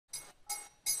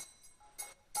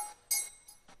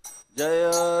जय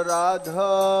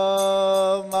राधा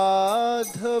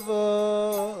माधव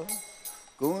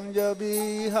कुंज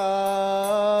बिहारी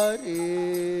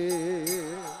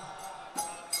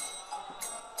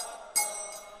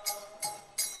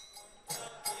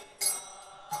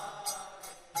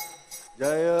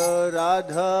जय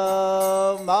राधा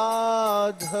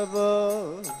माधव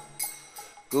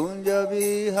कुंज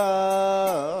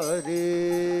बिहारी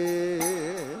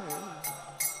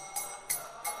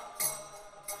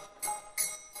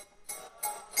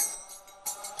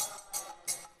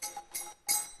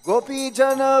गोपी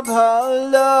जन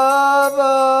वल्लभ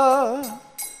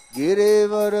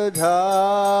गिरिवरधारी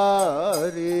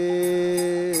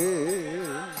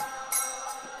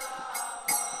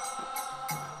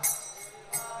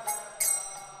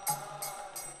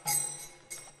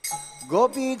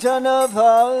गोपी जन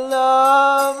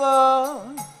वल्लभ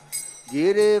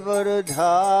गिरिवरधारी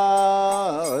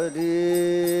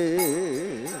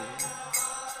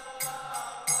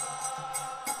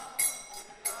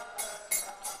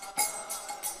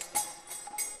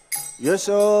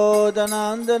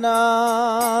यशोदनंदना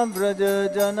व्रज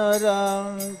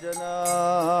जनरंजना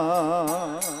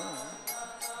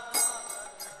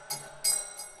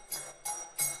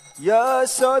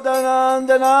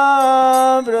यशोदनंदना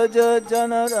व्रज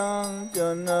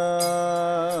जनरंजना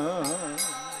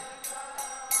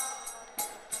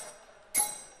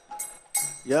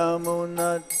यमुना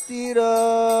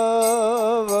तीरवनचारी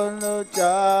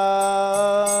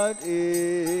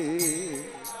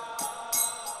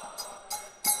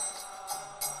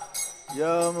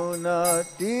यमुना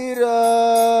तीरवनचारी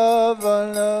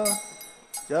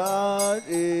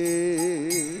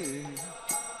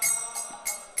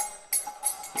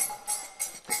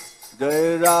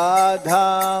जय राधा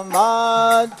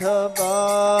माधव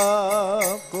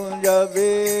कुंज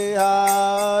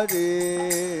बिहारी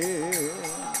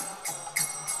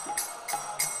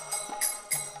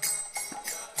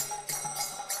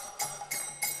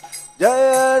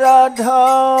जय राधा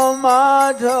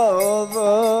माधव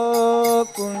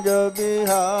कुंज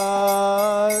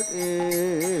बिहारी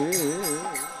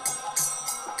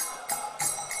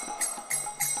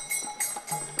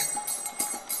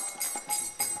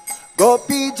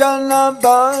गोपी जन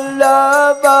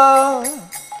वल्लभ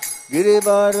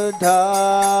गिरिवरधारी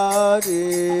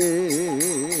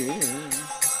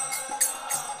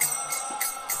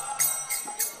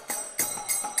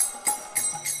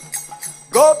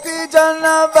गोपी जन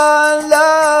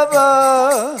वल्लभ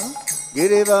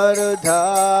गिरिवरधारी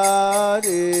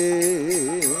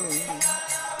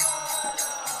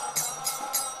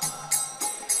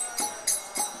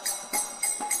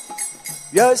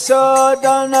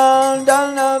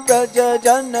यशोदनंदन व्रज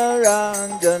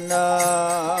जनरंजना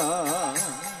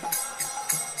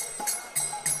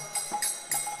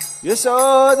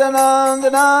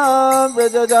यशोदनंदना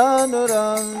व्रज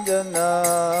जनरंजना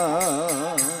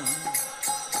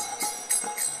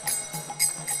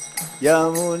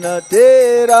यमुना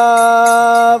तीरवनचारी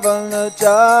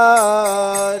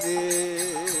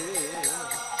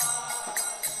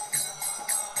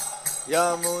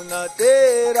यमुना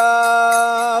तीरवनचारी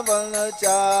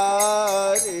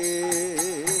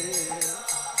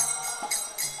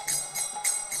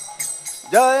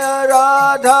जय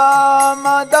राधा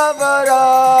माधव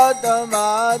राधा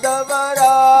माधव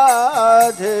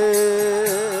राधे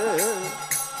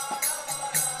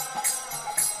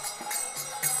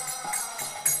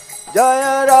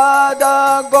जय राधा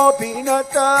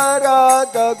गोपीनाथ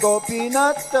राधा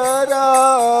गोपीनाथ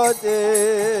राधे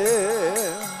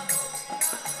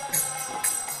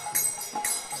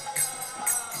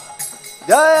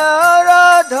जय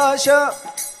राधा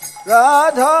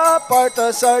राधा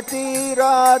पटसठी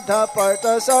राधा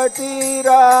पटसठी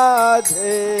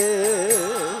राधे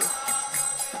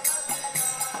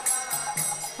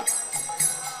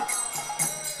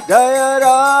जय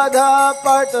राधा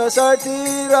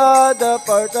पटसठी राधा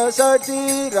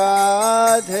पटसठी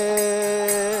राधे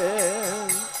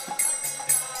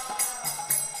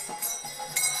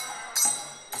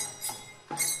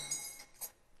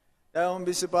एवं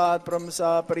विश्वपाद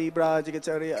प्रमसा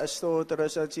परिव्राजकचर्य अष्टोत्तर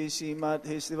सची Shrimad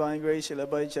his divine grace Srila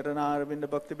अभय चरणारविंद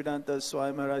भक्ति वेदांत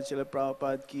स्वामी महाराज श्रील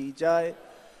प्रभुपाद की जय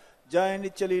जय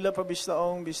नित्य लीला प्रविष्ट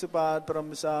ओम विश्वपाद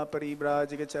प्रमसा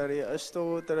परिव्राजकचर्य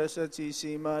अष्टोत्तर सची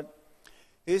Shrimad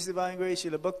his divine grace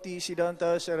Srila भक्ति सिद्धांत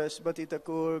सरस्वती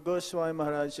ठाकुर गोस्वामी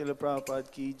महाराज श्रील प्रभुपाद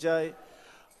की जय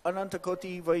अनंत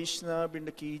कोटि वैष्णव वृंद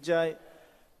की जय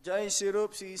जय श्री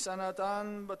रूप श्री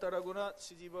सनातन बत रघुनाथ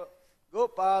श्री जीव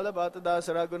गोपाल भट्टदास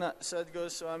रघुनाथ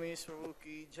सद्गोस्वामी प्रभु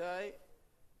की जय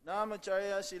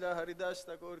नामचर्या शिला हरिदास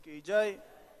ठाकुर की जय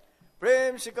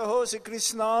प्रेम से कहो श्री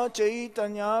कृष्ण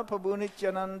चैतन्य प्रभु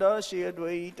नित्यानंद श्री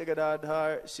अद्वैत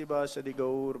गदाधर शिवासदि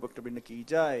गौर भक्तवृंद की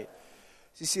जय।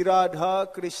 श्री राधा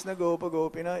कृष्ण गोप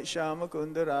गोपीनाथ श्याम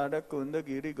कुंद राधा कुंद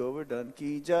गिरि गोवर्धन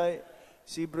की जय।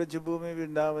 श्री ब्रजभूमि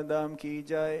वृंदावन धाम की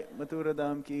जय, मथुरा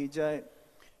धाम की जय,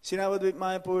 श्री नवद्वीप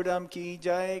मायापुर धाम की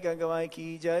जय, गंगा माई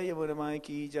की जय, यमुना माई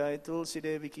की जय, तुलसी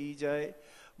देवी की जय,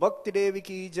 भक्ति देवी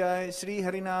की जय, श्री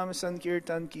हरिनाम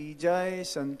संकीर्तन की जय,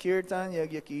 संकीर्तन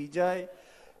यज्ञ की जय,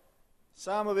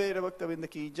 सामवेद भक्तविंद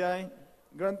की जय,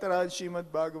 ग्रंथराज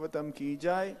श्रीमद् भागवतम की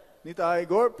जय, निताय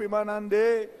गौर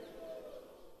प्रेमानंदे।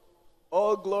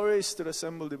 All glories to the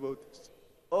assembled devotees.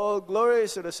 All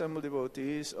glories to the assembled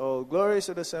devotees. All glories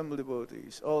to the assembled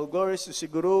devotees. All glories to Sri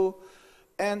Guru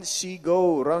and Sri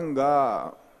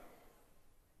Gauranga.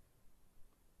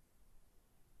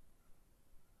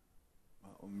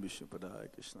 Om Vishnu Padaya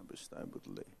Krishna Vishtai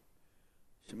Budle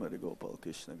Shrimad Gopal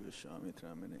Krishna Goswami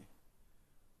Tramine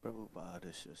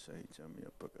Prabhupada Saitam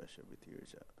Yapakasha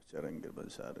Vitirja Charanga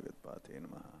Basaragat Pate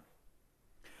Namaha.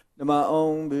 Nama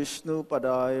Om Vishnu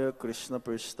Padaya Krishna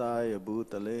Pristaya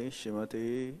Bhutale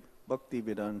Shrimate Bhakti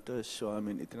Vedanta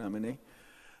Swami Nitramine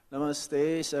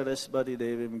Namaste Sarasvati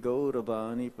Devim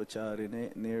Gauravani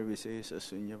Pacharine Nirvisesa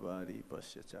Sunyavadi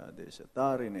Pasyachade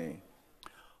Satarine.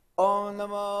 Om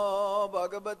Namo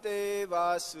Bhagavate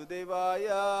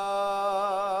Vasudevaya.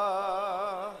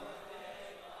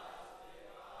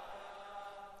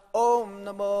 Om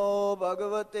Namo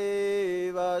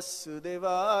Bhagavate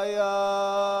Vasudevaya.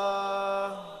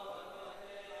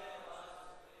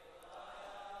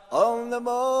 Om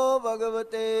Namo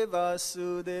Bhagavate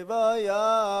Vasudevaya.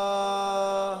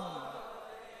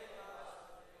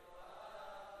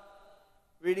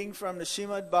 Reading from the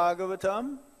Srimad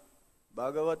Bhagavatam,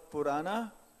 Bhagavat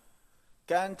Purana,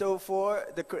 Canto 4,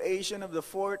 The Creation of the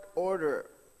Fourth Order,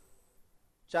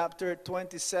 Chapter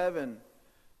 27,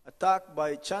 Attack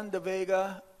by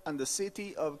Chandavega and the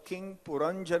City of King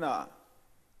Puranjana,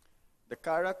 the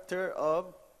character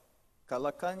of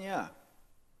Kalakanya.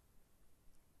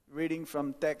 Reading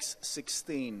from text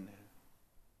 16.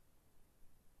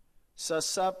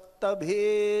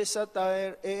 Sasaptabhi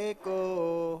satair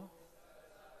eko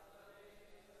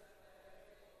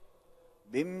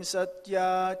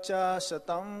Vimsatya cha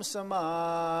satam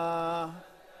sama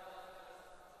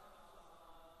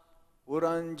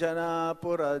Puranjana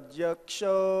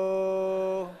puradyaksho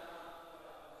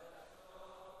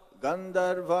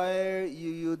Gandharvair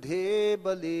yuyudhe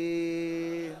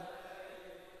bali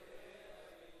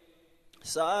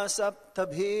Sa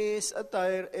saptabhi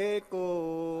satair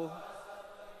eko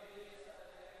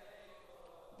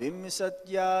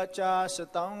Vimsatya cha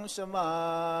satam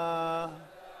sama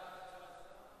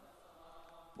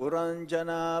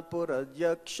Puranjana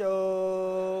puradyaksho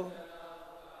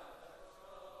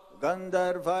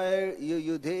Gandharvair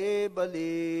yuyudhe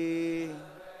bali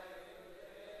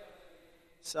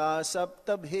Sa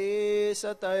saptabhi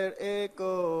satair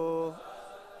eko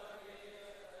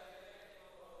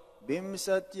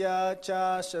Vimsatya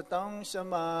cha satang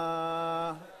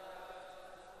sama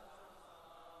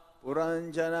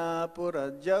Puranjana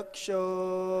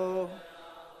puradyaksho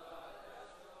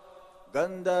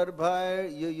Gandharvair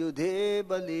yuyudhe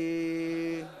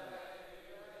bali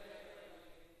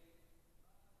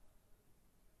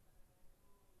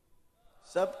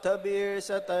Saptabhir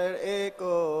satair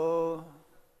eko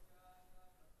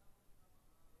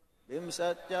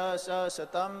Vimsatya sa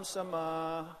satam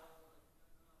sama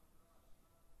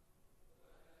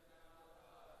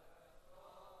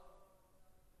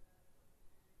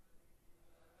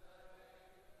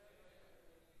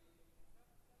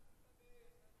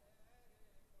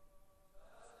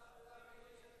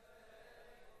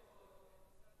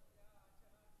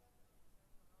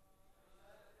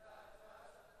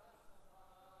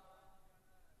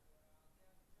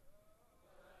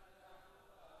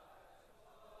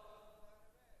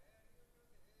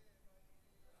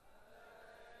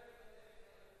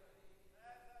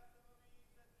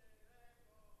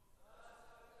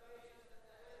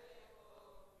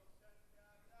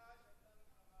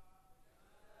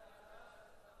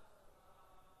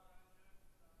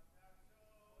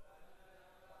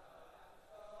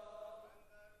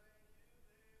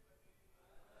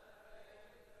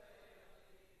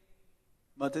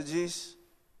Matajis,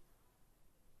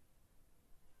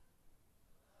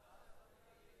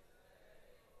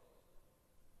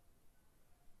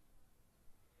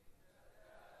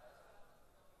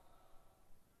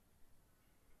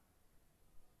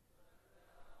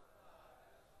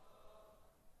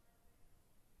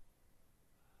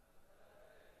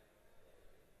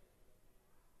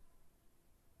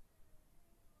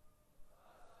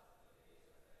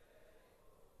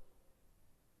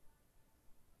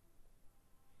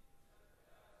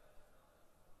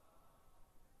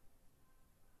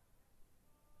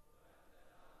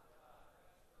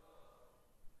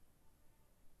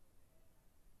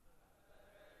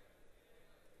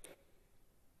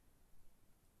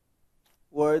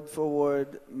 word for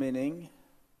word meaning.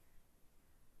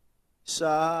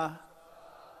 Sa,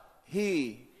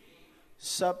 he,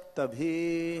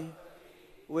 saptabhi,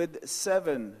 with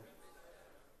 7.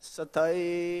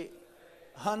 Satai,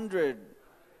 100.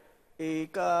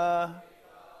 Eka,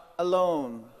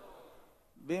 alone.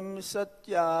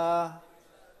 Bimsatya,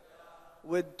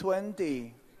 with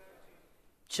 20.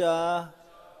 Cha,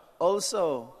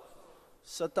 also.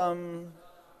 Satam,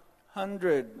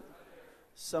 100.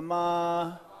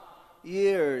 Sama,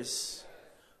 years.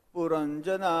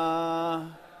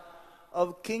 Puranjana,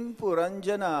 of King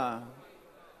Puranjana.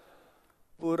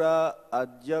 Pura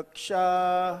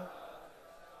Adyaksha,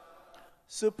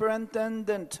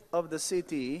 superintendent of the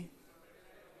city.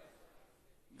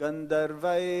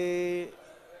 Gandharvai,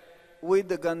 with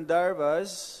the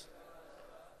Gandharvas.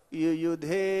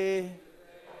 Yudhe,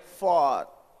 fought.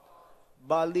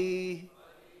 Bali,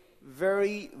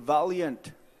 very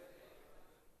valiant.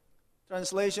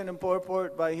 Translation and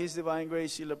purport by His Divine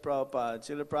Grace Srila Prabhupada.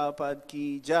 Srila Prabhupada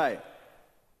ki jai.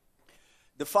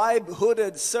 The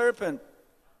 5-hooded serpent,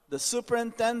 the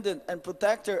superintendent and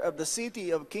protector of the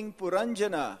city of King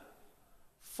Puranjana,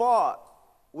 fought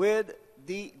with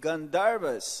the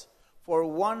Gandharvas for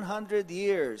 100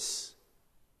 years.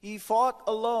 He fought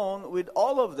alone with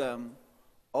all of them,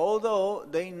 although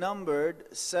they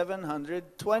numbered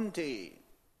 720.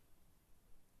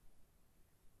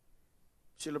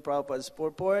 Srila Prabhupada's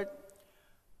purport.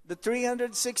 The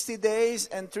 360 days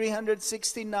and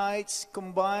 360 nights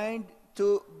combined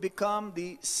to become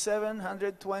the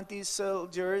 720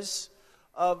 soldiers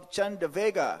of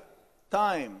Chandavega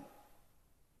time.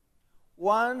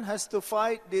 One has to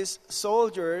fight these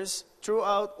soldiers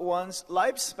throughout one's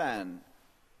lifespan,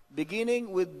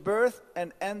 beginning with birth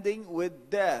and ending with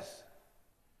death.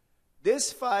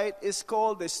 This fight is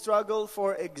called the struggle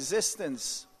for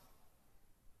existence.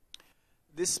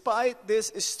 Despite this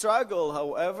struggle,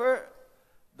 however,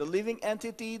 the living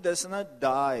entity does not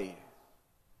die.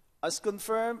 As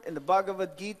confirmed in the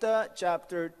Bhagavad Gita,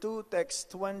 chapter 2,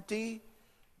 text 20,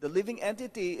 the living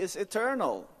entity is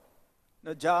eternal.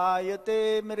 Na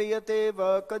jayate mriyate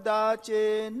va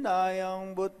kadachin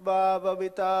nayang bhutva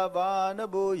vavita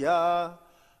vanabuya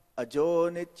ajo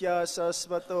nitya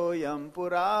sasvato yam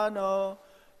purano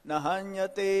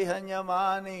nahanyate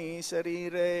hanyamani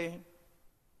sarire.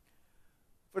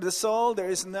 For the soul there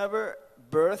is never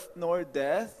birth nor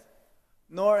death,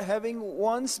 nor having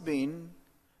once been,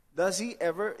 does he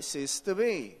ever cease to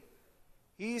be.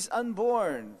 He is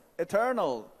unborn,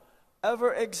 eternal,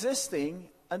 ever existing,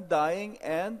 undying,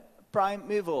 and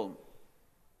primeval.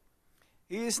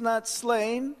 He is not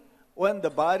slain when the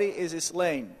body is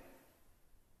slain.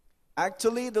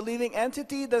 Actually, the living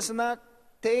entity does not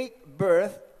take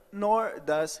birth, nor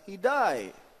does he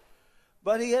die.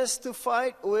 But he has to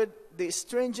fight with the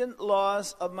stringent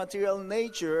laws of material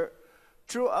nature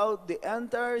throughout the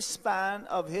entire span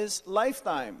of his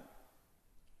lifetime.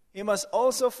 He must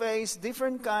also face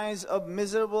different kinds of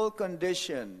miserable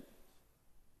condition.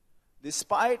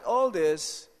 Despite all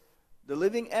this, the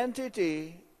living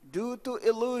entity, due to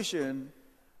illusion,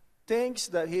 thinks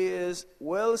that he is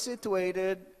well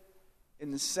situated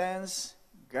in sense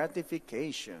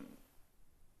gratification.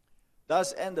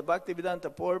 Thus end the Bhaktivedanta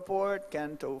purport,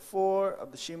 Canto 4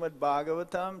 of the Srimad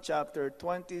Bhagavatam, chapter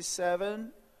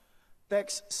 27,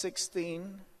 text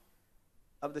 16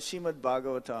 of the Srimad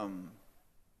Bhagavatam.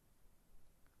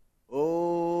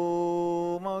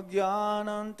 Om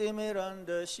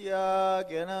Ajnanantimirandasya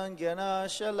Gyananjana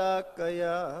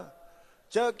Shalakaya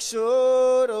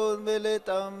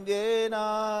Chakshurunmilitam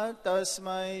Yena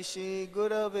Tasmai Shri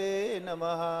Gurave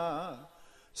Namaha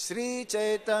Sri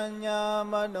Chaitanya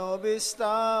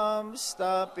Manobhistam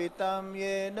Stapitam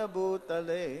Yena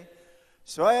Bhutale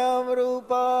Swayam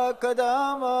Rupa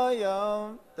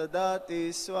Kadamayam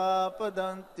Tadati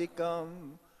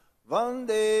Swapadantikam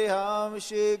Vandeham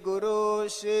Shri Guru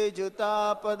Shri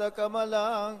Jutapada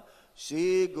Kamalang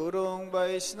Shri Gurung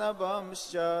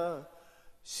Vaisnavamscha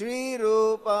Shri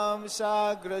Rupam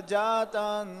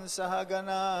Sagrajatan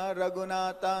Sahagana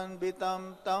Raghunatan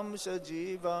Bitam Tam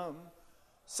Sajivam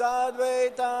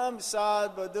Sadvaitam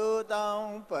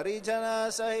Sadvadutam Parijana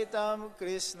Sahitam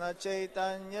Krishna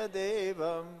Chaitanya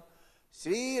Devam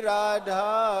Sri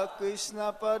Radha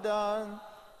Krishna Padan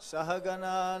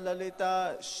Sahagana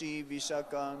Lalita Shri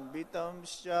Vishakan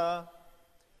Bitamscha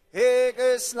He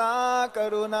Krishna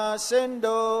Karuna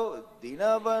Sindhu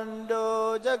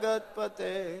Dinabandhu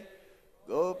Jagatpate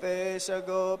Gopesha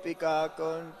Gopika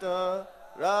Kanta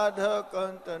Radha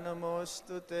Kanta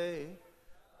Namostute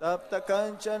Tapta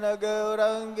Kanchana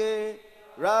Gaurange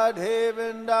Radhe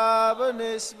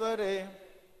Vindavanesvare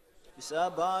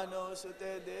Sabhano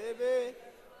Sute Deve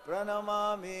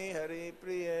pranamami Hari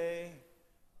Priye.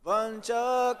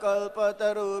 Vancha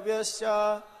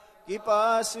kalpatarubhyascha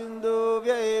kipa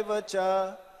sindhubhya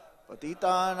cha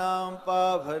patitanam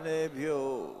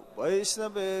pavanebhyo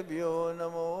vaishnavebhyo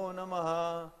namo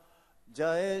namaha.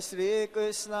 Jai Shri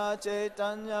Krishna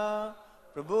Chaitanya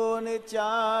Prabhu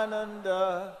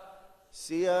Nityananda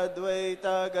Sri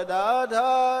Advaita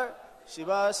Gadadhar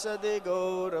Shivasadi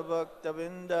Gaura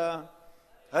Bhaktavinda.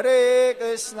 Hare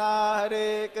Krishna,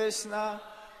 Krishna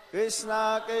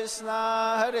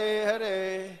Krishna, Hare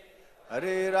Hare,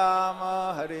 Hare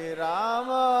Rama,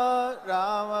 Rama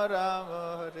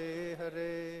Rama, Hare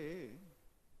Hare.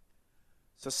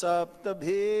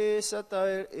 Sasaptabhi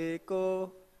Satar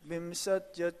Eko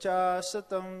Vimsatya Cha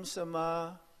Satam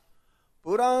Sama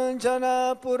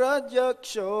Puranjana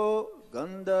Purajaksho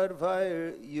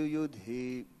Gandharvair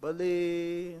Yuyudhi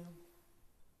Bali.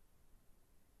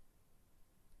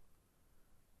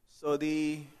 So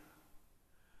the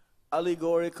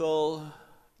allegorical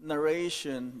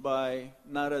narration by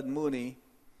Narad Muni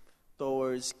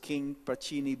towards King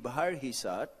Prachini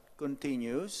Baharhisat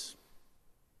continues.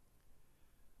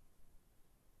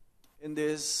 In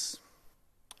this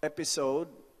episode,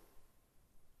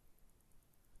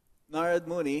 Narad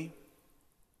Muni,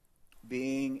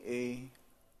 being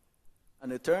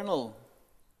an eternal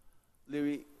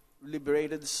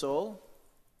liberated soul,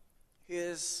 he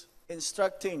is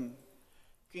instructing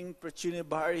King Prachini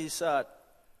Baharhisat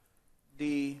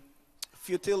the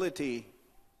futility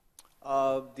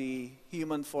of the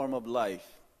human form of life.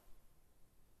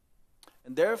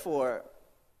 And therefore,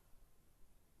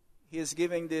 he is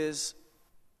giving this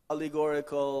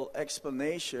allegorical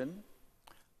explanation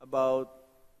about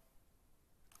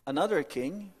another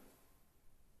king.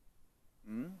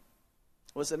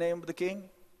 What's the name of the king?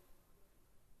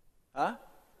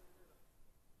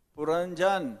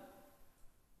 Puranjan.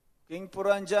 King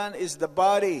Puranjan is the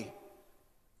body,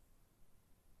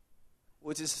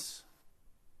 which is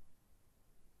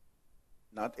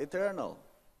not eternal.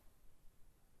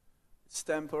 It's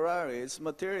temporary, it's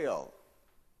material.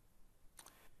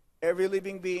 Every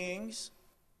living beings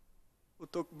who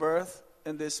took birth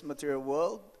in this material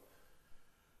world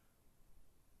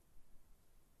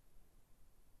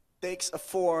takes a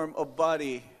form of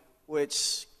body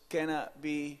which cannot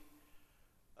be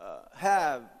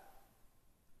have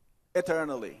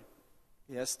eternally.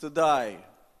 He has to die.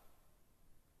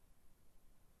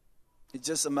 It's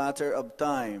just a matter of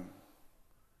time.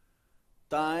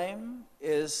 Time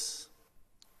is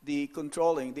the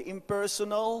controlling, the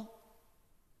impersonal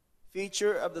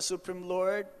feature of the Supreme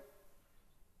Lord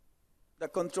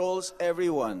that controls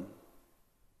everyone.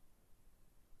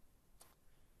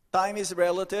 Time is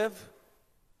relative.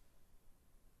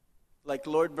 Like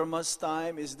Lord Brahma's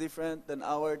time is different than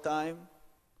our time.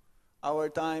 Our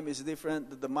time is different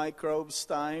than the microbes'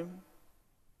 time.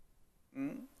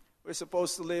 We're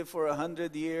supposed to live for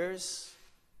 100 years.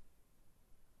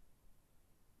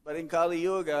 But in Kali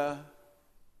Yuga,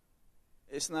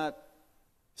 it's not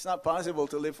possible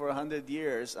to live for 100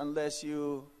 years unless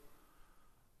you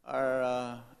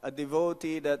are a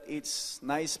devotee that eats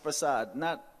nice prasad,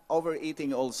 not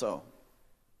overeating also.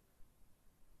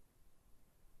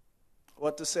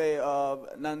 What to say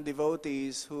of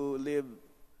non-devotees who live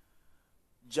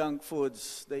junk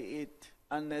foods? They eat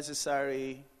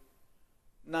unnecessary,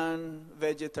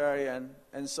 non-vegetarian,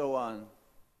 and so on.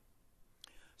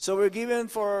 So we're given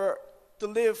to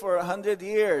live for 100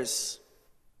 years.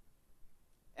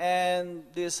 And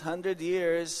this 100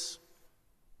 years,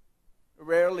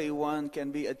 rarely one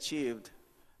can be achieved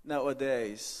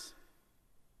nowadays.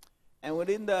 And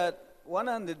within that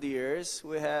 100 years,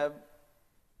 we have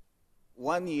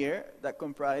 1 year that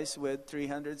comprised with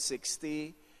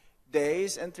 360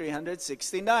 days and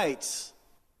 360 nights.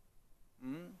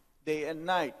 Day and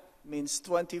night means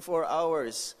 24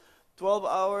 hours. 12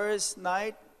 hours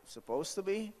night, supposed to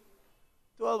be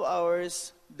 12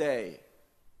 hours day.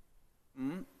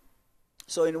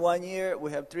 So in 1 year,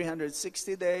 we have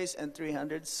 360 days and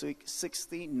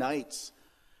 360 nights.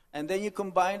 And then you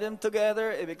combine them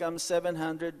together, it becomes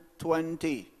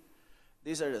 720.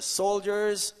 These are the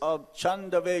soldiers of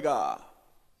Chandavega,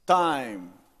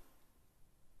 time.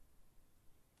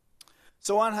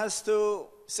 So one has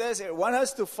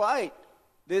to fight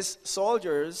these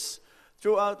soldiers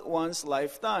throughout one's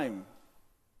lifetime,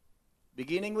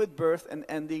 beginning with birth and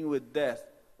ending with death.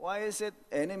 Why is it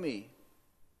enemy?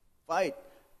 Fight.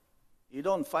 You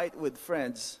don't fight with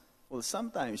friends. Well,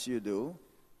 sometimes you do.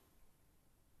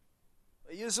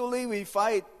 But usually we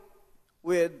fight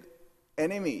with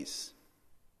enemies.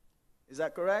 Is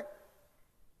that correct?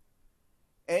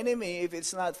 Enemy, if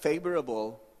it's not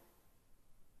favorable,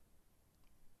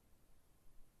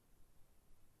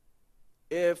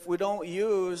 if we don't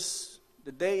use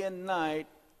the day and night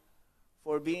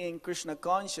for being Krishna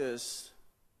conscious,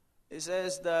 it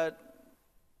says that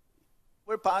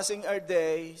we're passing our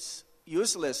days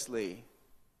uselessly.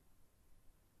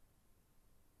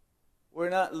 We're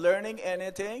not learning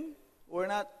anything. We're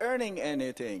not earning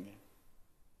anything.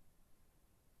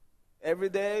 Every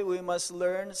day we must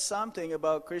learn something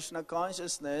about Krishna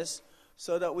consciousness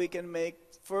so that we can make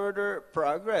further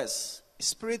progress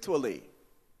spiritually.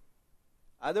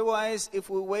 Otherwise, if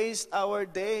we waste our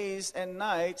days and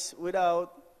nights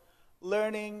without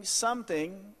learning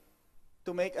something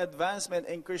to make advancement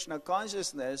in Krishna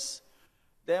consciousness,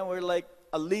 then we're like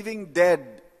a living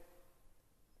dead.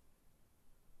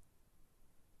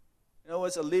 You know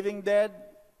what's a living dead?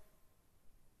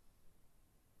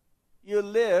 You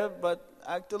live, but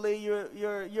actually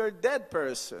you're a dead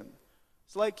person.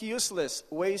 It's like useless,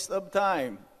 waste of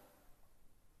time.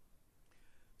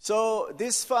 So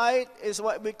this fight is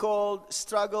what we call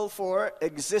struggle for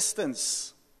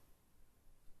existence.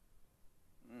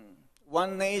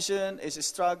 One nation is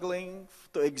struggling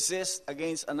to exist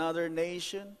against another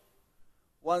nation.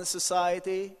 One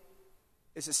society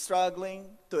is struggling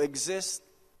to exist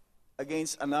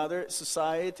against another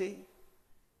society.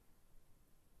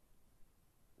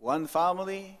 One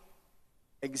family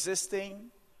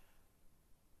existing,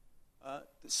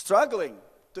 struggling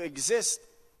to exist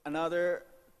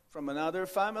from another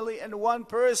family, and one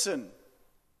person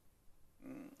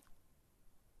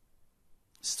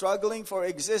struggling for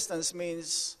existence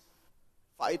means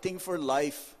fighting for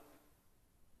life.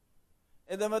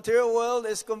 In the material world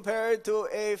is compared to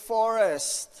a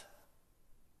forest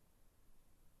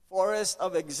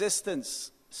of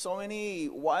existence. So many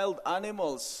wild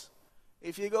animals.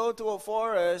 If you go to a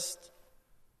forest,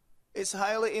 it's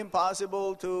highly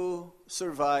impossible to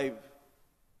survive,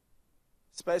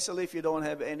 especially if you don't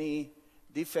have any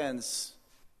defense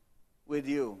with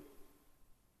you.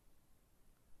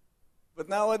 But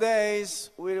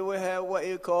nowadays, we have what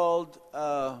you call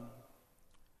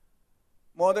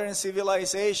modern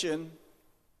civilization.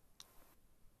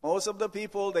 Most of the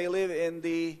people, they live in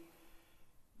the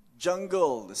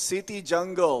jungle, the city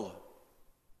jungle.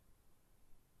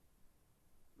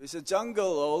 There's a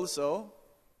jungle also.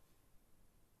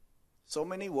 So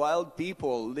many wild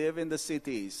people live in the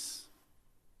cities.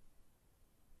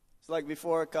 It's like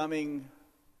before coming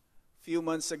a few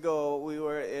months ago, we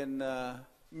were in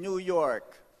New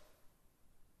York.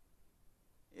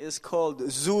 It's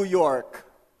called Zoo York.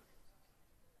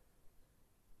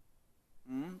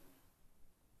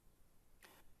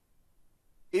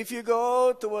 If you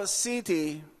go to a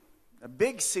city, a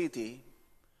big city,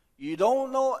 you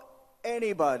don't know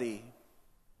anybody.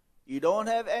 You don't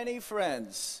have any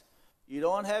friends. You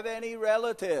don't have any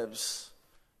relatives.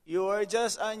 You are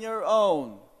just on your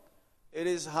own. It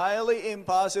is highly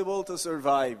impossible to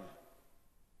survive.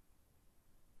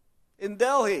 In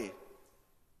Delhi,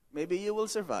 maybe you will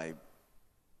survive.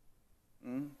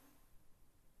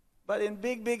 But in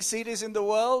big cities in the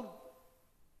world,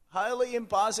 highly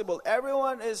impossible.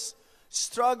 Everyone is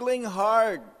struggling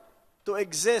hard to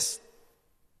exist,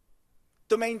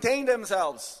 to maintain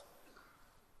themselves.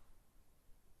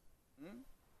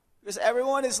 Because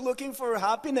everyone is looking for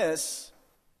happiness.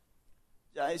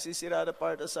 Jai si Sirada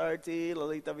Parthasarthi,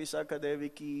 Lalita Visakha Devi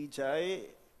ki jai.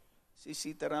 Si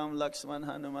Sitaram Lakshman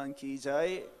Hanuman ki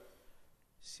jai.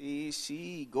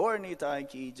 Si Gornitai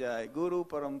ki jai. Guru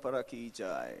Parampara ki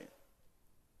jai.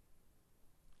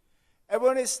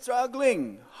 Everyone is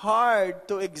struggling hard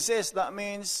to exist. That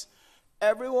means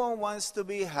everyone wants to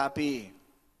be happy.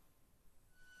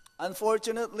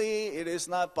 Unfortunately, it is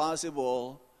not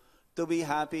possible to be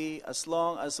happy as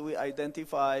long as we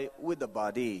identify with the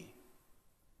body.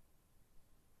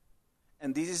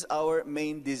 And this is our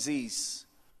main disease.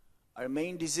 Our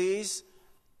main disease,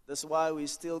 that's why we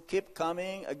still keep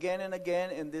coming again and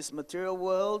again in this material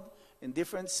world, in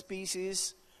different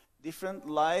species, different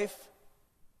life.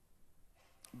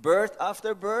 Birth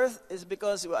after birth is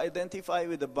because we identify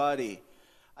with the body.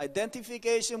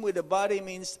 Identification with the body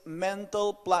means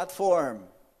mental platform.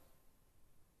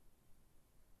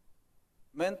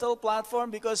 Mental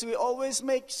platform because we always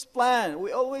make plans.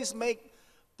 We always make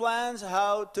plans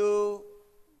how to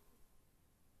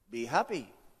be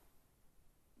happy.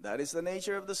 That is the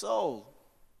nature of the soul.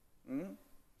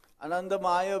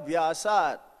 Anandamaya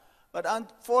Vyasat. But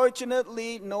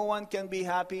unfortunately, no one can be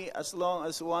happy as long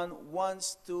as one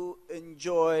wants to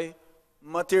enjoy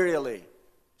materially.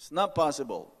 It's not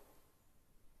possible.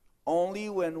 Only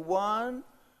when one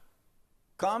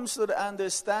comes to the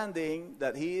understanding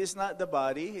that he is not the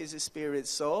body, he is a spirit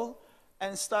soul,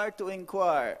 and start to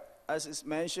inquire, as is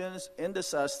mentioned in the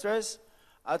Shastras,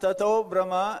 Atato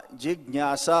Brahma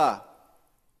Jignasa.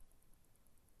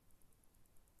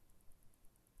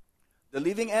 The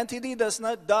living entity does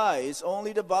not die. It's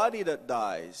only the body that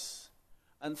dies.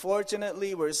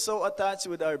 Unfortunately, we're so attached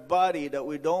with our body that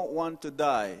we don't want to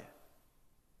die.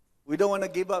 We don't want to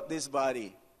give up this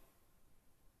body.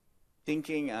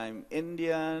 Thinking I'm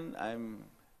Indian, I'm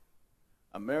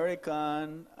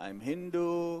American, I'm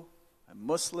Hindu, I'm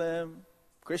Muslim,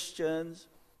 Christians.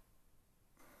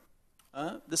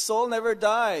 The soul never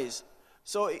dies.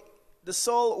 So the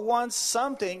soul wants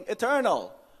something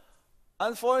eternal.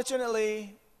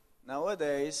 Unfortunately,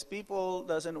 nowadays, people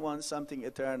doesn't want something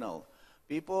eternal.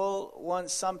 People want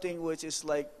something which is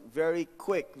like very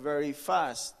quick, very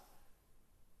fast,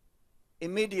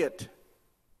 immediate.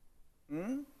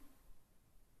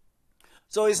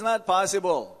 So it's not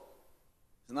possible.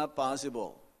 It's not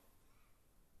possible.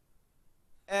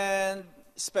 And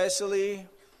especially,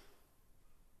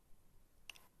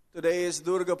 today is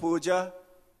Durga Puja.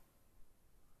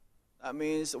 That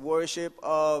means worship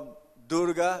of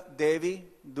Durga Devi,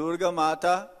 Durga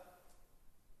Mata.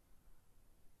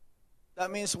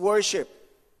 That means worship.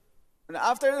 And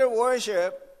after the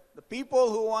worship, the people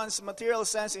who want material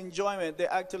sense enjoyment, they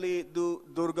actually do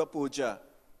Durga Puja.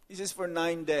 This is for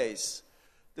 9 days.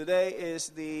 Today is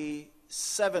the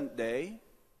 7th day.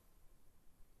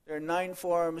 There are 9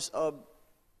 forms of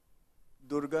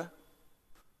Durga.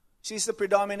 She's the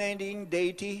predominating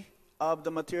deity of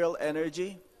the material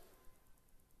energy.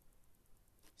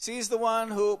 She's the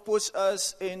one who puts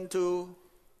us into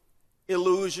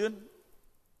illusion,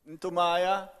 into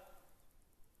Maya.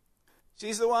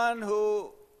 She's the one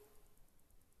who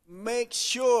makes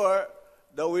sure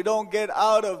that we don't get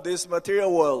out of this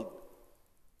material world.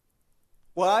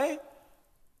 Why?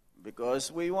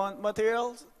 Because we want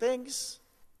material things.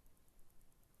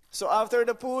 So after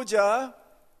the puja,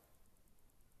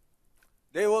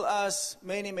 they will ask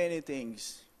many, many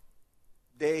things.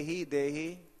 Dehi,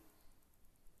 Dehi.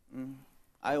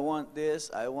 I want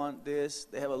this, I want this.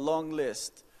 They have a long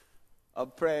list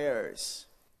of prayers.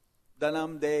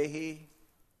 Danam Dehi,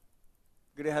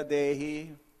 Griha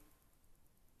Dehi.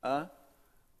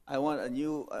 I want a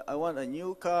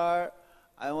new car.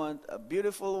 I want a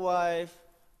beautiful wife.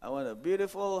 I want a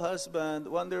beautiful husband,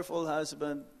 wonderful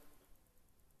husband.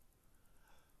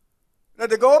 Now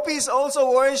the gopis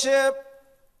also worship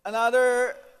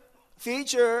another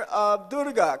feature of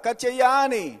Durga,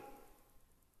 Katyayani.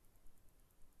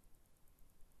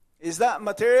 Is that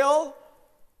material?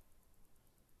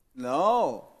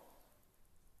 No.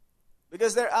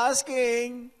 Because they're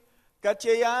asking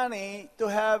Katyayani to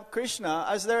have Krishna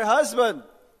as their husband.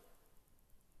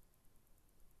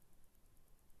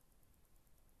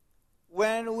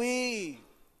 When we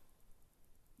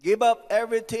give up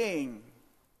everything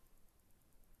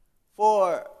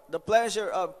for the pleasure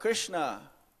of Krishna,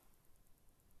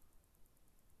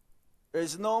 there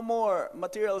is no more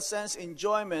material sense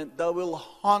enjoyment that will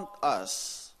haunt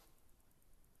us.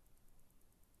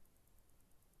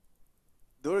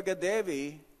 Durga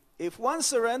Devi, if one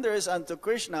surrenders unto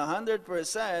Krishna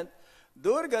 100%,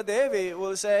 Durga Devi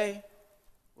will say,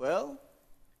 well,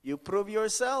 you prove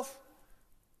yourself.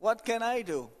 What can I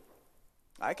do?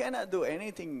 I cannot do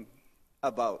anything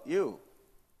about you.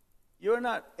 You're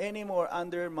not anymore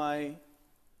under my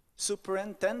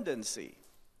superintendency.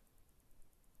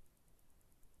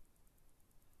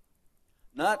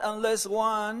 Not unless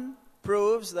one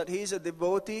proves that he's a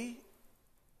devotee,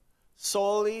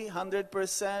 solely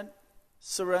 100%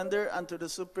 surrender unto the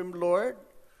Supreme Lord,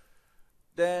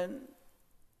 then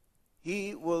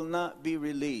he will not be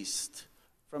released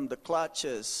from the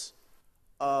clutches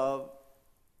of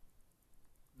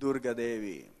Durga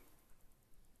Devi.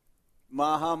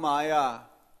 Mahamaya,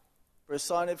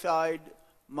 personified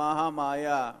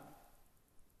Mahamaya.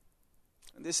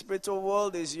 And the spiritual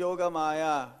world is Yoga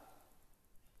Maya.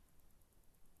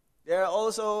 They are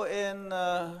also in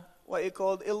what you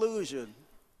call illusion.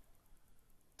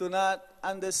 Do not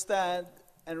understand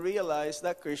and realize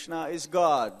that Krishna is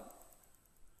God.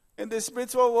 In the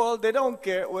spiritual world, they don't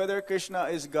care whether Krishna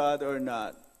is God or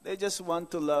not. They just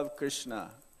want to love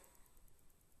Krishna.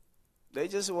 They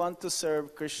just want to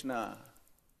serve Krishna.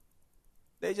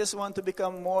 They just want to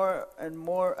become more and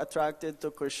more attracted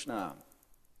to Krishna.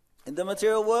 In the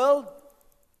material world,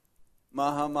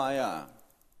 Mahamaya.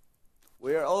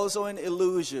 We are also in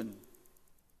illusion.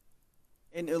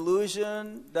 In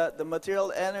illusion that the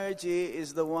material energy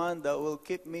is the one that will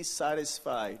keep me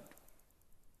satisfied.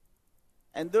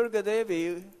 And Durga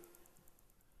Devi,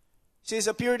 she's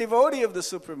a pure devotee of the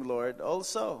Supreme Lord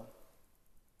also.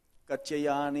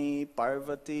 Katyayani,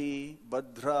 Parvati,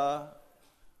 Bhadra,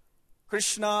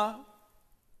 Krishna,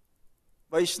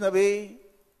 Vaishnavi,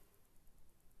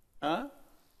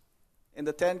 in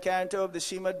the 10th canto of the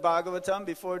Srimad Bhagavatam,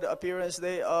 before the appearance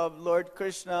day of Lord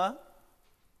Krishna,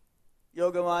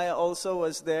 Yogamaya also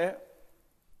was there.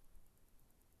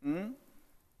 And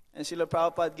Srila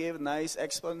Prabhupada gave a nice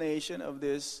explanation of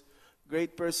this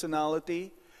great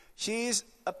personality. She is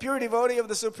a pure devotee of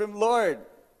the Supreme Lord,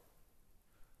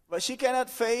 but she cannot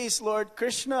face Lord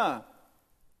Krishna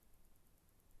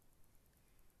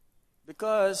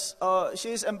because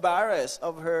she is embarrassed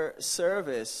of her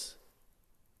service.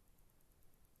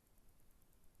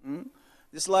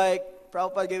 Just like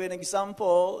Prabhupada gave an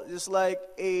example, just like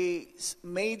a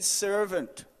maid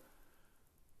servant.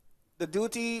 The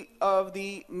duty of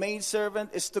the maid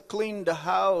servant is to clean the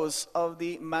house of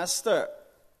the master.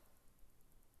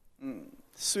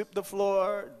 Sweep the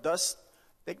floor, dust,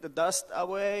 take the dust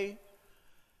away.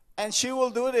 And she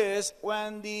will do this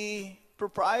when the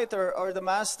proprietor or the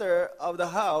master of the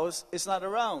house is not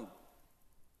around.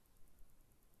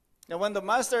 Now when the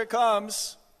master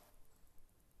comes,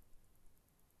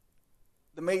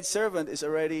 the maid servant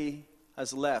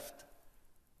has left.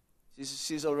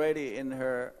 She's already in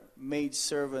her maid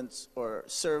servants or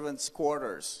servants'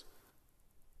 quarters.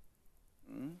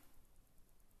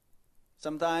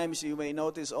 Sometimes you may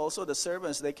notice also the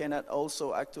servants, they cannot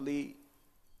also actually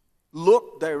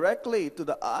look directly to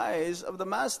the eyes of the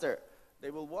master. They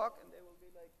will walk and they will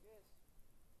be like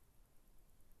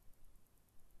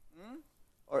this.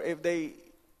 Or if they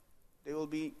will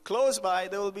be close by,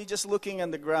 they will be just looking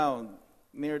on the ground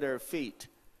near their feet,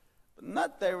 but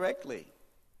not directly.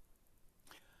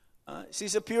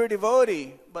 She's a pure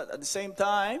devotee, but at the same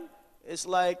time, it's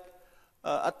like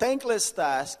a thankless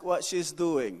task what she's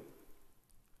doing.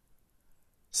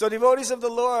 So devotees of the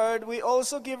Lord, we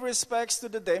also give respects to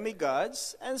the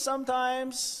demigods, and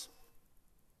sometimes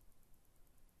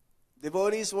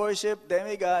devotees worship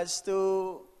demigods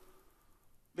to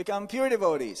become pure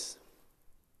devotees.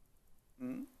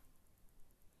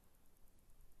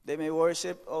 They may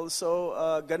worship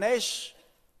also Ganesh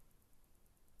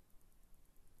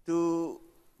to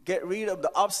get rid of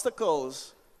the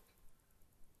obstacles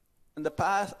in the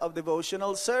path of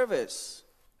devotional service.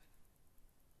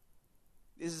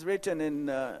 This is written in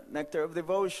Nectar of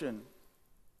Devotion.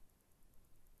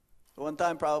 One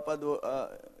time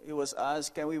Prabhupada, he was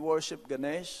asked, can we worship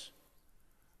Ganesh?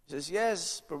 He says,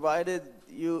 yes, provided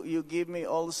you give me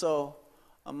also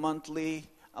a monthly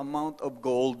amount of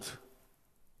gold.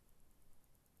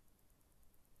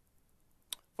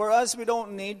 For us, we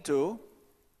don't need to.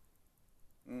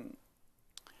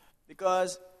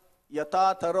 Because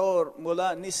yata taror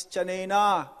mula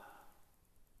nischanena,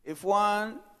 if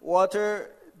one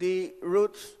water the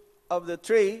roots of the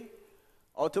tree,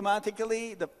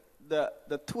 automatically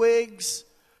the twigs,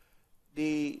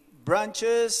 the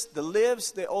branches, the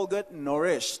leaves, they all get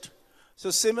nourished. So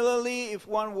similarly, if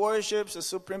one worships the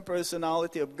Supreme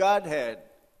Personality of Godhead,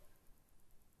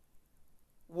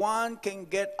 one can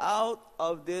get out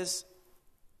of this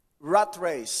rat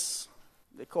race.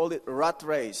 They call it rat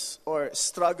race or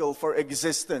struggle for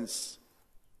existence.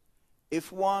 If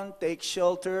one takes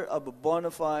shelter of a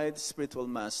bona fide spiritual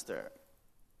master.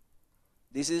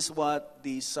 This is what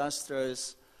the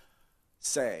Shastras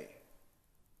say.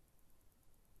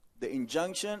 The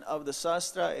injunction of the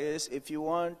Shastra is, if you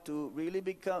want to really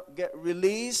get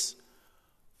release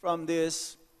from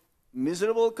this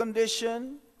miserable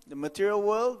condition, the material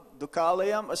world,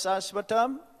 dukkhalayam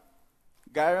asashvatam,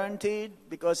 guaranteed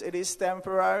because it is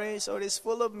temporary, so it is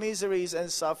full of miseries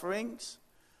and sufferings.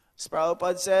 As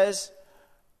Prabhupada says,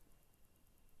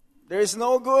 there is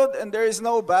no good and there is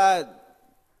no bad.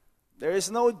 There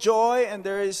is no joy and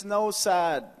there is no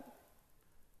sad.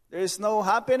 There is no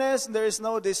happiness and there is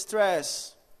no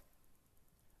distress.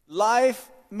 Life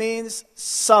means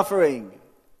suffering.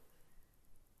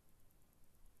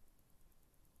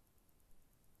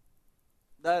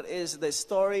 That is the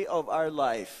story of our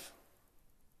life.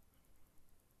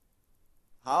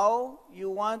 How you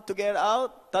want to get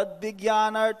out? Tad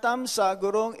vigyanartam sa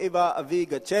gurung iva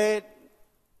avigachet.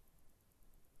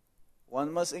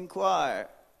 One must inquire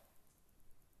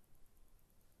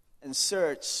and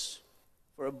search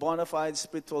for a bona fide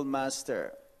spiritual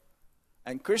master.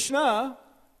 And Krishna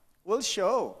will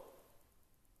show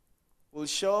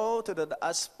to the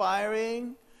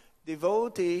aspiring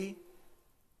devotee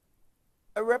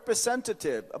a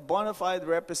representative, a bona fide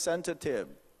representative.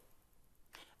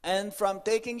 And from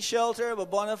taking shelter of a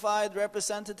bona fide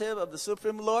representative of the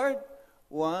Supreme Lord,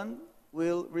 one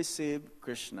will receive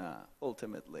Krishna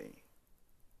ultimately.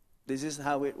 This is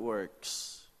how it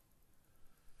works.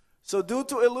 So due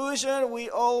to illusion, we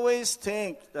always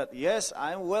think that, yes,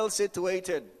 I'm well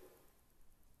situated.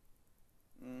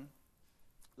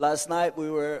 Last night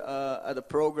we were at a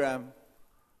program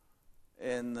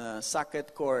in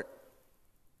Saket Court.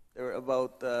 There were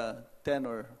about 10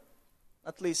 or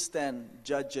at least 10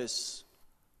 judges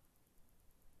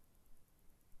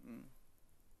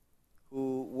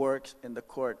who work in the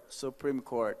court, Supreme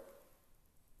Court.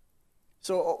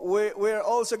 So we're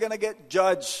also going to get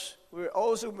judged. We're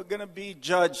also going to be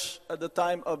judged at the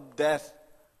time of death.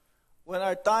 When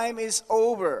our time is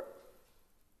over,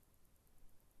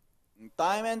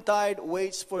 time and tide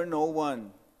waits for no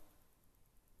one.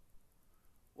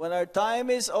 When our time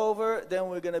is over, then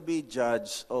we're going to be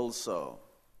judged also.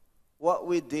 What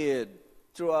we did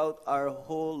throughout our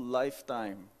whole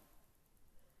lifetime.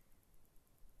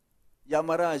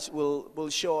 Maharaj will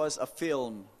show us a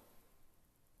film.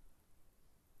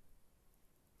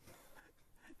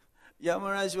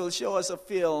 Maharaj will show us a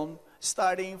film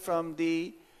starting from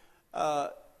the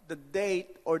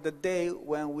date or the day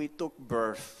when we took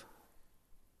birth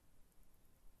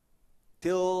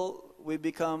till we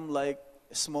become like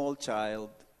a small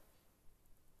child,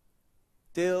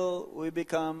 till we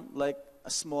become like a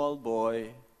small boy,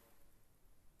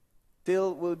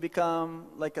 till we become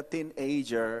like a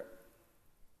teenager,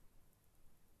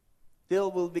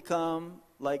 till we'll become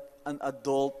like an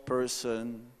adult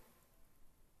person,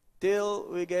 till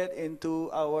we get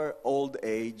into our old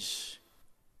age.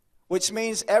 Which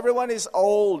means everyone is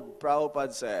old,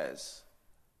 Prabhupada says.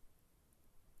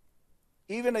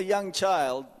 Even a young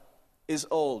child is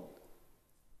old.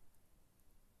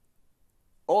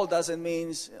 Old doesn't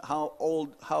mean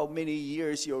how many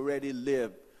years you already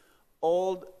lived.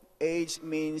 Old age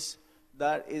means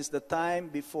that is the time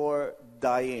before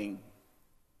dying.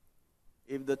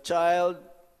 If the child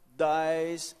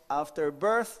dies after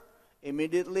birth,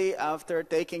 immediately after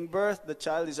taking birth, the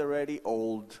child is already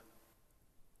old.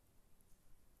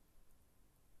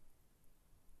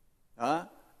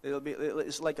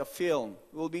 It's like a film.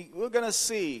 We're gonna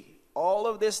see all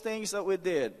of these things that we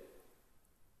did,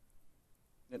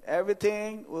 and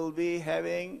everything will be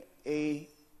having a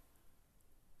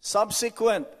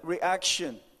subsequent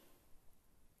reaction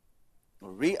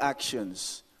or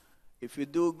reactions. If we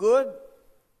do good,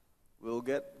 we'll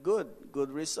get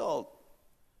good result.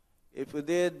 If we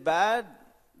did bad,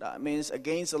 that means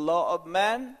against the law of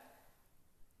man,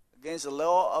 against the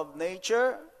law of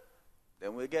nature,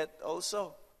 then we get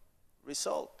also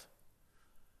result.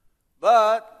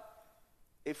 But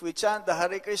if we chant the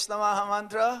Hare Krishna Maha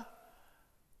Mantra,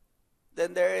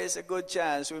 then there is a good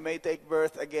chance we may take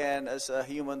birth again as a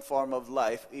human form of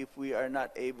life if we are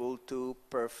not able to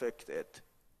perfect it.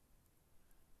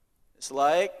 It's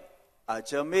like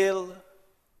Ajamil.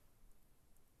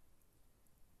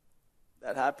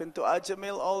 That happened to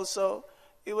Ajamil also.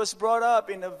 He was brought up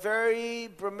in a very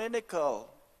Brahminical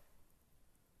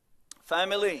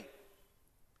family.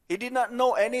 He did not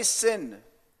know any sin.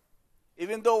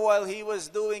 Even though while he was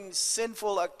doing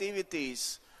sinful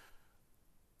activities,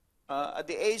 at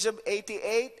the age of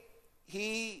 88,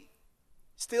 he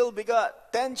still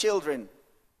begot 10 children.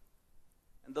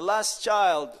 And the last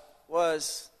child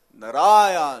was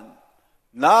Narayan.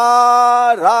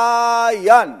 Narayan.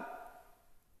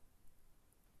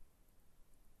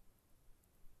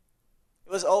 He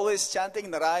was always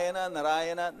chanting Narayana,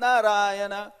 Narayana,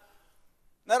 Narayana.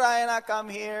 Narayana, come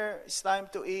here. It's time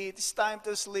to eat. It's time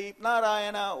to sleep.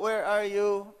 Narayana, where are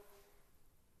you?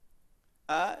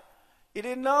 He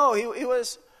didn't know. He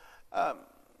was,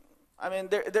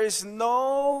 there is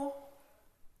no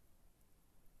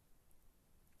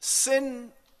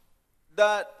sin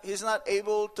that he's not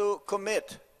able to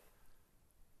commit.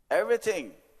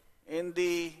 Everything in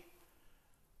the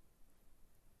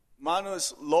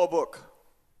Manu's law book,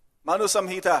 Manu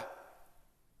Samhita.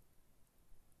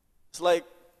 It's like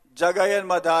Jagay and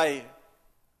Madai.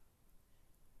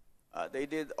 They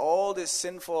did all this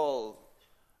sinful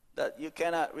that you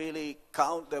cannot really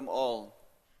count them all.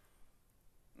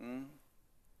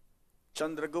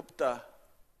 Chandragupta,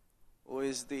 who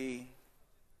is the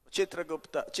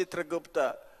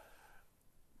Chitragupta,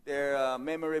 their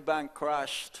memory bank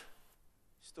crashed.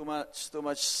 It's too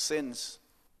much sins,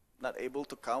 not able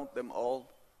to count them all.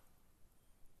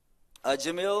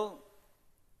 Ajamil,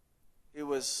 he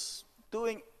was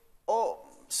doing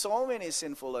so many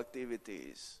sinful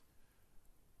activities.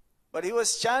 But he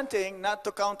was chanting not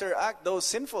to counteract those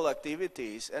sinful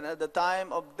activities. And at the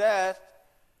time of death,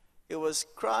 he was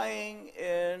crying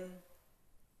in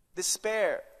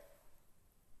despair.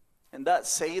 And that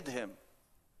saved him.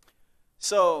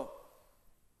 So,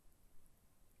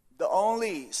 the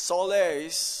only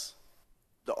solace,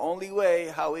 the only way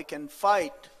how we can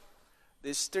fight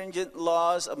the stringent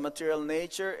laws of material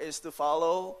nature is to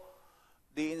follow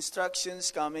the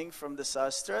instructions coming from the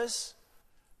sastras,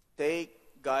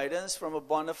 take guidance from a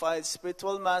bona fide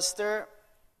spiritual master,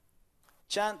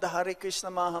 chant the Hare Krishna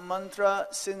Maha Mantra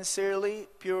sincerely,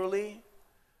 purely,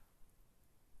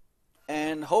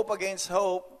 and hope against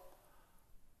hope,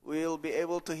 we'll be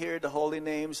able to hear the holy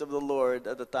names of the Lord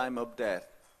at the time of death.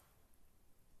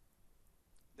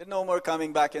 There's no more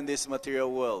coming back in this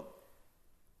material world.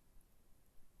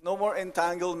 No more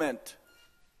entanglement.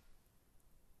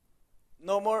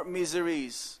 No more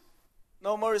miseries.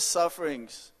 No more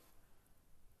sufferings.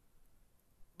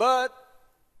 But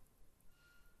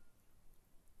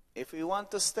if we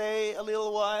want to stay a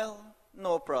little while,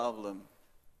 no problem.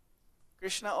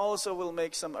 Krishna also will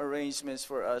make some arrangements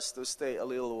for us to stay a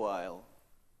little while.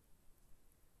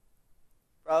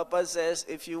 Prabhupada says,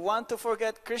 if you want to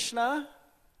forget Krishna,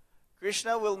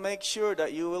 Krishna will make sure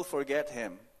that you will forget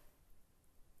him.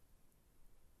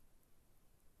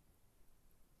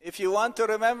 If you want to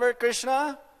remember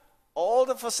Krishna, all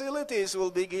the facilities will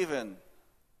be given.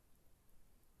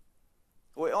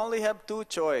 We only have two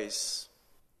choices,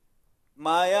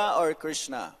 Maya or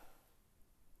Krishna.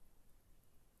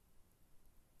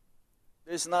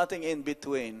 There's nothing in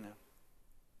between.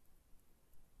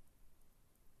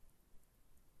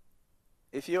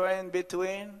 If you are in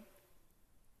between,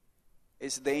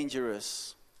 it's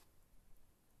dangerous.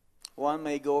 One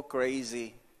may go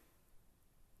crazy.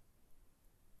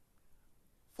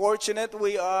 Fortunate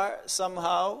we are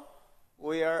somehow,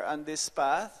 we are on this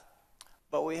path,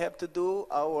 but we have to do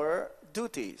our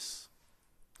duties.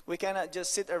 We cannot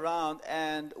just sit around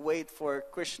and wait for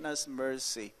Krishna's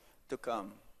mercy to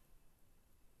come.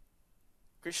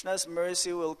 Krishna's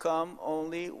mercy will come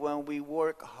only when we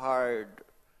work hard.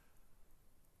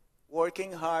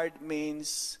 Working hard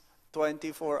means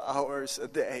 24 hours a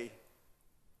day.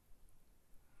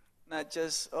 Not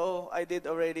just, oh, I did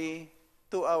already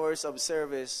 2 hours of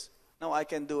service. Now I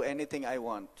can do anything I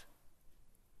want.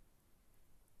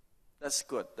 That's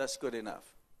good. That's good enough.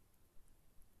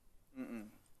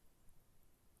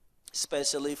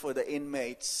 Especially for the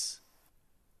inmates,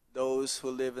 those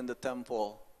who live in the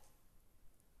temple.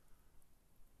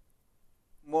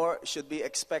 More should be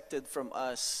expected from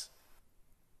us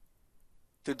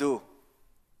to do.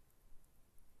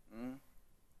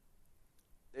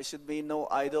 There should be no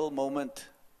idle moment.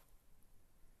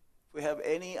 If we have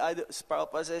any idle,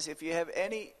 Prabhupada says, if you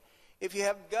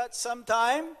have got some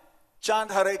time,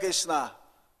 chant Hare Krishna.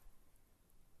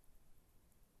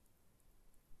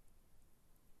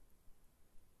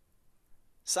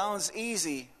 Sounds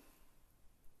easy.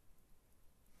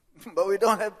 But we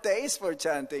don't have taste for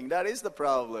chanting. That is the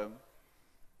problem.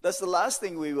 That's the last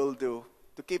thing we will do.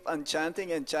 To keep on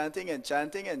chanting and chanting and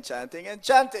chanting and chanting and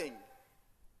chanting.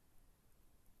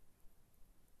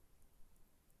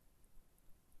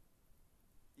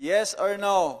 Yes or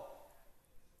no?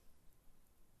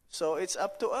 So it's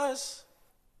up to us.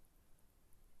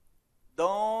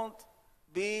 Don't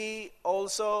be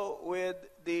also with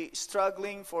the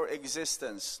struggling for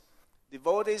existence.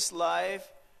 Devotee's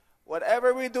life,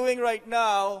 whatever we're doing right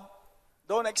now,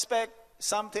 don't expect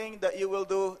something that you will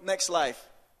do next life.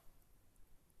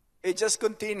 It just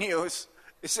continues.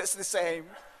 It's just the same.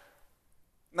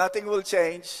 Nothing will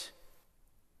change.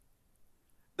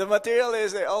 The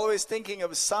materialists, they're always thinking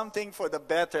of something for the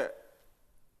better.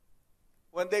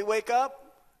 When they wake up,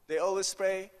 they always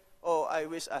pray, oh, I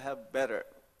wish I have better.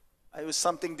 I wish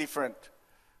something different.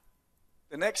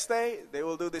 The next day, they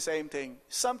will do the same thing.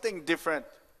 Something different.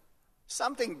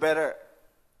 Something better.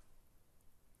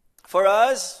 For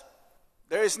us,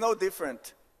 there is no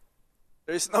different.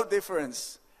 There is no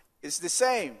difference. It's the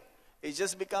same. It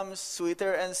just becomes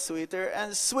sweeter and sweeter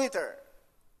and sweeter.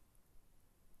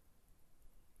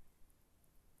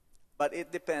 But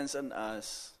it depends on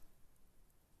us.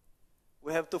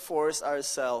 We have to force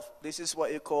ourselves. This is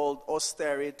what you call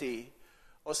austerity.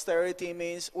 Austerity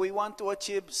means we want to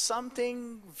achieve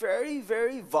something very,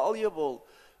 very valuable,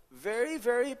 very,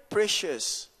 very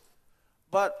precious.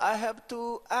 But I have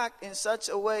to act in such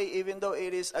a way, even though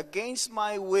it is against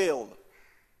my will,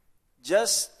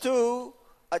 just to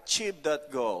achieve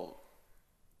that goal.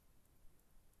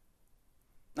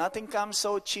 Nothing comes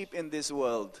so cheap in this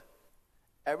world.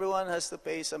 Everyone has to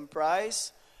pay some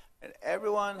price, and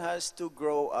everyone has to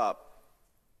grow up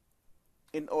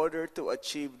in order to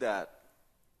achieve that.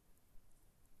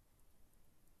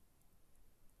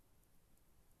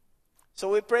 So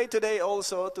we pray today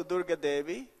also to Durga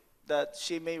Devi that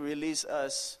she may release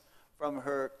us from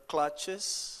her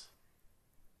clutches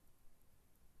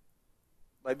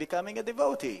by becoming a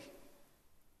devotee.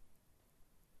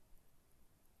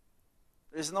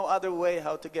 There is no other way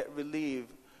how to get relief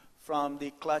from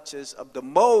the clutches of the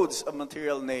modes of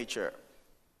material nature.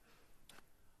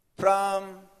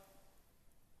 From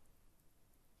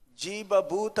Jiva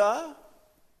Bhuta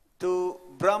to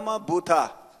Brahma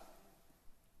Bhuta.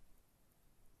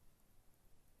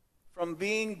 From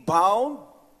being bound,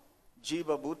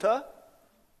 Jiva Bhuta,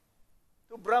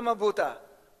 to Brahma Bhuta.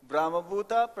 Brahma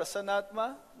Bhuta,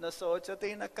 Prasanatma,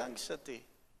 Nasochati, Nakangshati.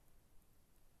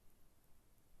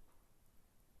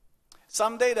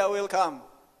 Someday that will come.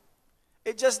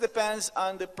 It just depends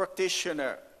on the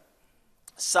practitioner,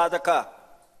 sadhaka.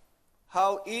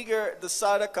 How eager the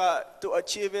sadhaka to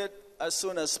achieve it as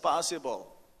soon as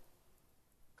possible.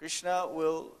 Krishna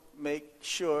will make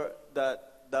sure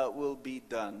that that will be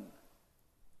done.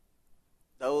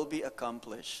 That will be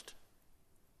accomplished.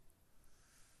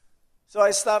 So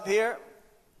I stop here.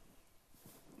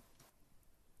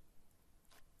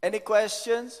 Any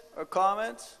questions or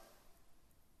comments?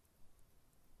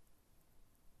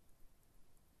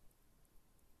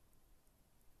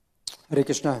 Hare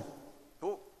Krishna.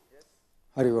 Who? Yes.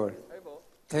 Hari Bol.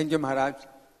 Thank you, Maharaj.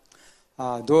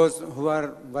 Those who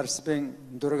are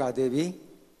worshipping Durga Devi,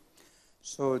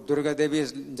 so Durga Devi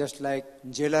is just like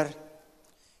jailer,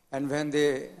 and when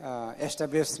they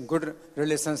establish good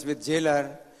relations with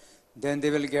jailer, then they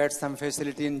will get some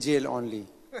facility in jail only.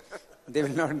 They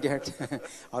will not get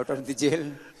out of the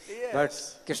jail. Yes.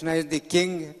 But Krishna is the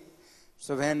king.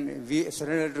 So when we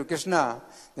surrender to Krishna,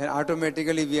 then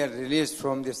automatically we are released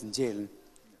from this jail.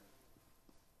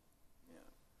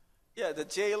 Yeah, the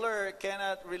jailer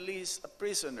cannot release a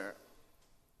prisoner.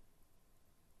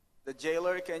 The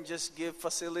jailer can just give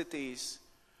facilities.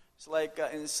 It's like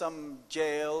in some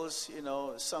jails,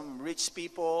 some rich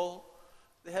people,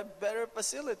 they have better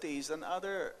facilities than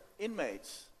other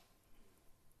inmates.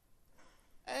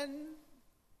 And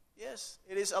yes,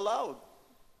 it is allowed.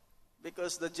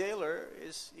 Because the jailer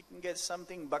he can get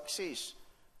something bakshish,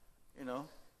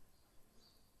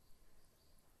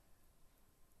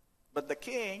 But the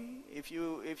king, if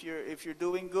you're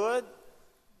doing good,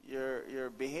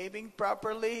 you're behaving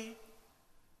properly,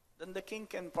 then the king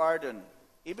can pardon.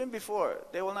 Even before,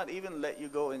 they will not even let you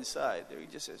go inside. They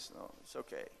just says, no, it's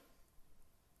okay.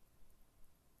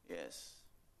 Yes.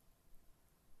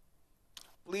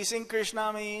 Pleasing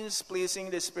Krishna means pleasing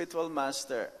the spiritual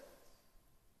master.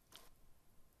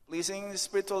 Pleasing the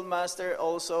spiritual master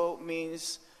also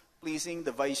means pleasing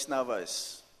the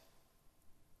Vaishnavas.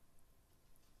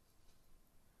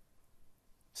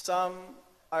 Some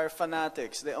are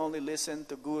fanatics. They only listen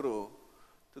to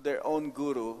their own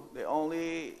guru. They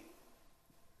only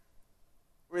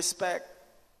respect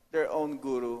their own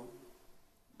guru,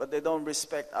 but they don't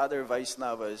respect other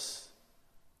Vaishnavas.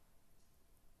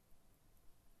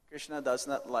 Krishna does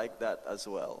not like that as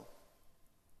well.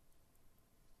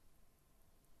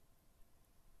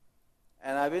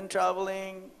 And I've been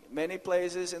traveling many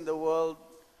places in the world,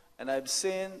 and I've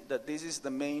seen that this is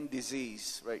the main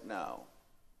disease right now.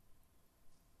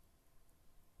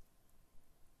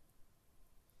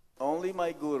 Only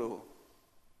my guru.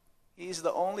 He is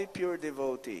the only pure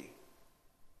devotee.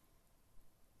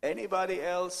 Anybody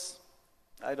else,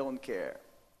 I don't care.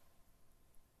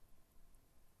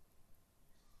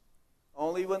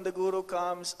 Only when the guru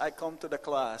comes, I come to the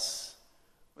class.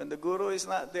 When the guru is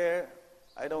not there,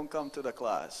 I don't come to the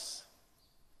class.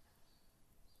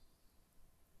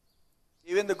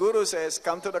 Even the guru says,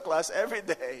 come to the class every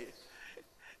day.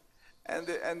 And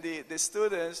the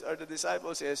students or the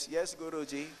disciples says, yes,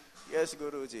 Guruji, yes,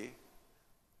 Guruji.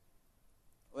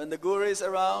 When the guru is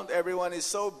around, everyone is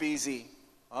so busy.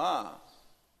 I'm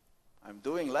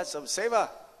doing lots of seva.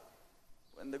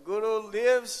 When the guru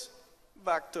leaves,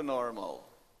 back to normal.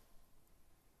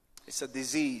 It's a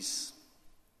disease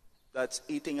that's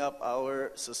eating up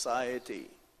our society.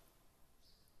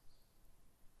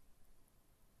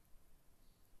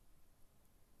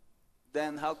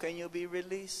 Then how can you be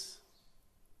released?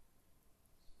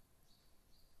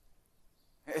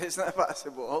 It's not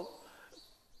possible.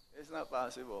 It's not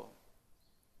possible.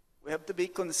 We have to be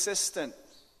consistent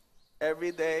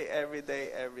every day, every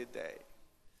day, every day.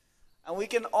 And we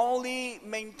can only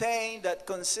maintain that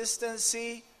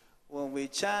consistency when we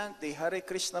chant the Hare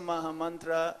Krishna Maha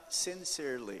Mantra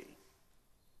sincerely.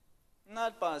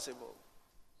 Not possible.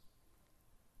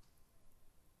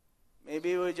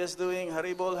 Maybe we're just doing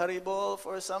Haribol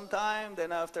for some time,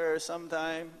 then after some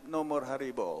time, no more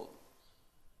Haribol.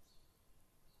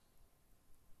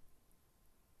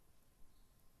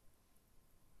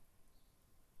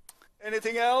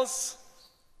 Anything else?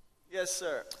 Yes,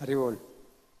 sir. Haribol.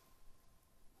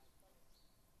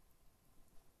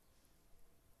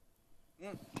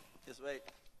 Just wait.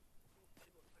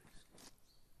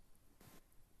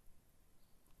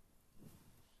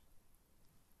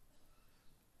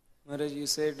 Maharaj, you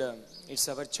said it's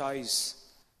our choice.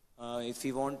 If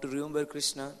we want to remember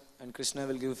Krishna, and Krishna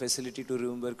will give facility to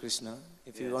remember Krishna.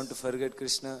 If we want to forget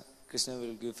Krishna, Krishna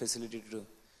will give facility to do.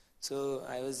 So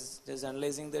I was just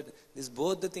analyzing that this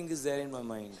both the thing is there in my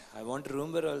mind. I want to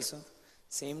remember also.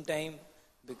 Same time,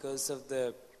 because of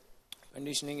the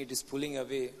conditioning, it is pulling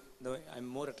away. I'm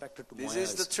more attracted to Maya. This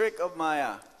is the trick of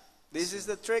Maya. This is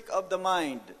the trick of the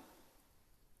mind.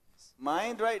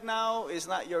 Mind right now is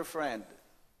not your friend.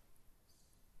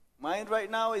 Mind right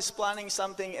now is planning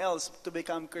something else to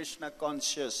become Krishna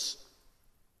conscious.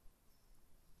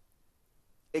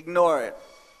 Ignore it.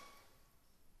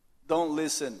 Don't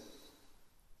listen.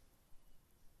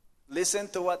 Listen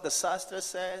to what the Shastra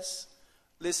says.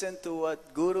 Listen to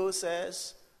what Guru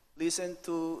says. Listen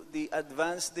to the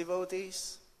advanced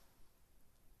devotees.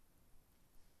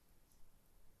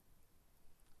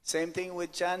 Same thing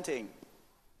with chanting.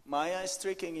 Maya is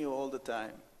tricking you all the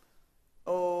time.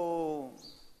 Oh,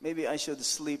 maybe I should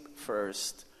sleep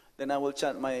first. Then I will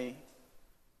chant my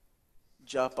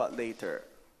japa later.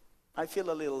 I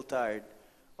feel a little tired.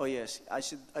 Oh yes, I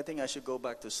think I should go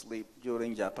back to sleep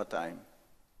during japa time.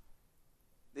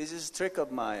 This is trick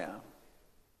of Maya.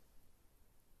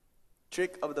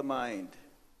 Trick of the mind.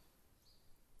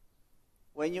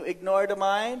 When you ignore the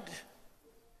mind,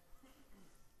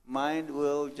 mind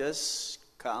will just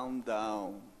calm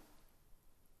down.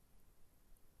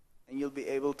 And you'll be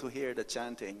able to hear the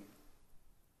chanting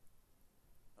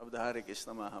of the Hare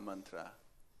Krishna Maha Mantra.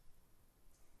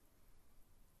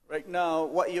 Right now,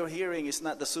 what you're hearing is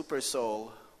not the super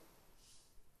soul.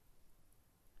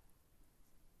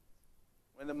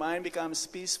 When the mind becomes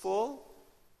peaceful,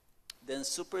 then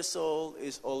super soul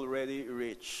is already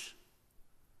rich.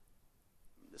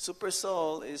 The super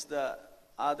soul is the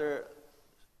other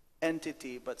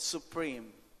entity, but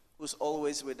supreme, who's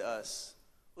always with us,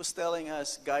 who's telling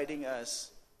us, guiding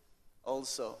us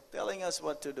also, telling us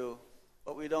what to do.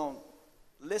 But we don't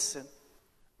listen.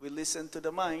 We listen to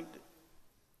the mind.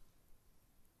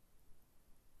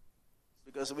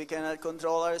 Because we cannot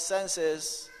control our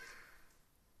senses.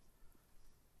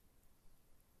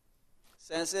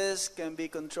 Senses can be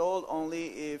controlled only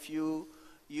if you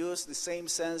use the same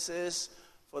senses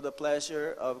for the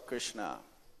pleasure of Krishna.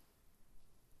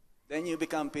 Then you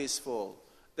become peaceful.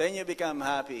 Then you become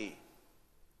happy.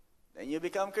 Then you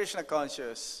become Krishna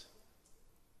conscious.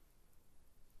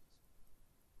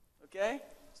 Okay?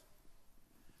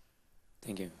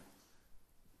 Thank you.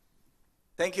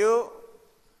 Thank you.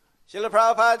 Srila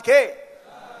Prabhupada Ki.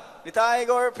 Nitai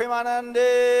Gaur Premanande.